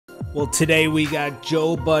Well, today we got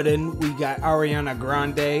Joe Budden, we got Ariana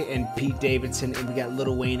Grande and Pete Davidson, and we got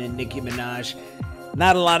Lil Wayne and Nicki Minaj.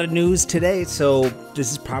 Not a lot of news today, so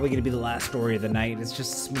this is probably going to be the last story of the night. It's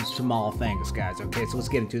just some small things, guys. Okay, so let's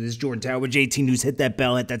get into this. Jordan Tower with JT News. Hit that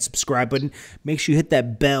bell, hit that subscribe button. Make sure you hit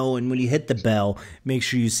that bell, and when you hit the bell, make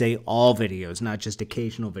sure you say all videos, not just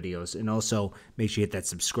occasional videos. And also, make sure you hit that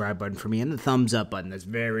subscribe button for me and the thumbs up button. That's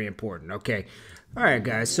very important. Okay. All right,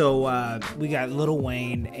 guys, so we got Lil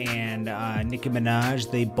Wayne and Nicki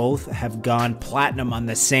Minaj. They both have gone platinum on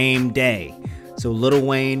the same day. So Lil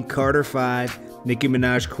Wayne, Carter 5, Nicki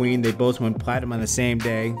Minaj, Queen, they both went platinum on the same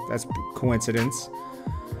day. That's coincidence.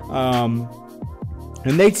 And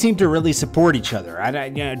they seem to really support each other.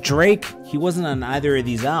 Drake, he wasn't on either of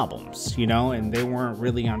these albums, you know, and they weren't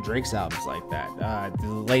really on Drake's albums like that.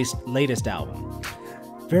 The latest album.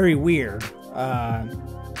 Very weird.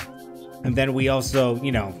 And then we also,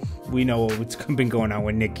 you know, we know what's been going on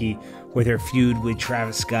with Nicki, with her feud with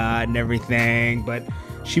Travis Scott and everything. But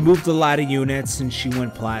she moved a lot of units and she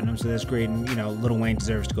went platinum, so that's great. And, you know, Lil Wayne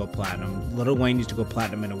deserves to go platinum. Lil Wayne used to go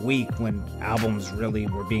platinum in a week when albums really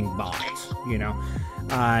were being bought, you know.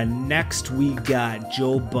 Next, we got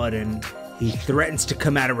Joe Budden. He threatens to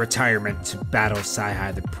come out of retirement to battle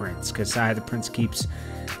Cyhi the Prince, because Cyhi the Prince keeps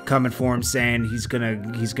coming for him, saying he's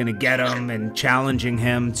gonna get him and challenging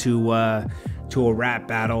him to a rap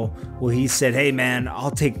battle. Well, he said, "Hey man, I'll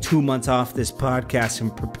take 2 months off this podcast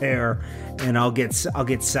and prepare, and I'll get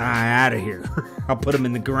Cyhi out of here. I'll put him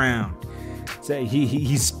in the ground." So he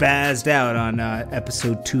spazzed out on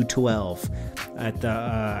episode 212 at the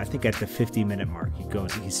I think at the 50-minute mark. He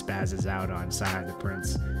spazzes out on Cyhi the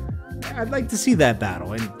Prince. I'd like to see that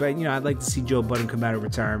battle, but you know, I'd like to see Joe Budden come out of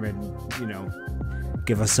retirement and, you know,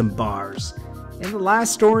 give us some bars. And the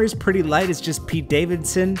last story is pretty light. It's just Pete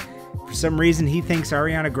Davidson. For some reason, he thinks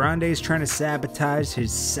Ariana Grande is trying to sabotage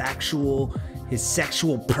his sexual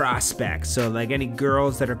prospects. So, like, any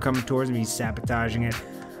girls that are coming towards him, he's sabotaging it.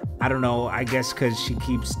 I don't know. I guess because she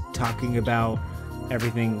keeps talking about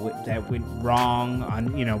everything that went wrong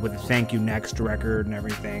on, you know, with the Thank You Next record and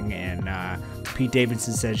everything. And Pete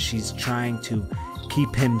Davidson says she's trying to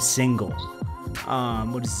keep him single.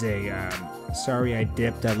 What does it say? Sorry I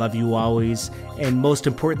dipped, I love you always. And most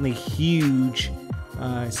importantly, huge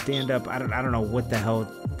stand up. I don't know what the hell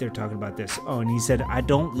they're talking about this. Oh, and he said, I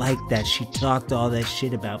don't like that she talked all that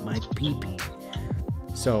shit about my pee-pee.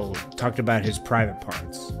 So talked about his private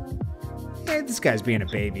parts. Hey, this guy's being a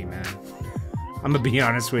baby, man. I'm gonna be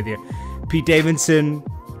honest with you. Pete Davidson,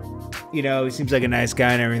 you know, he seems like a nice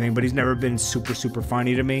guy and everything, but he's never been super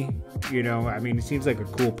funny to me. You know, I mean, he seems like a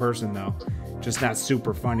cool person though, just not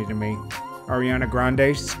super funny to me. Ariana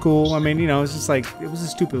Grande, she's cool. I mean, you know, it's just like, it was a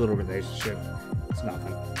stupid little relationship. It's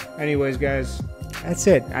nothing. Anyways, guys, that's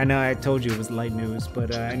it. I know I told you it was light news,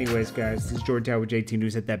 but anyways, guys, this is Jordan Tower with JT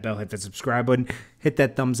News. Hit that bell, hit that subscribe button, hit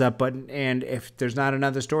that thumbs up button, and if there's not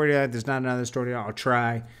another story, I'll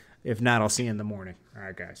try. If not, I'll see you in the morning. All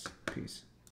right, guys. Peace.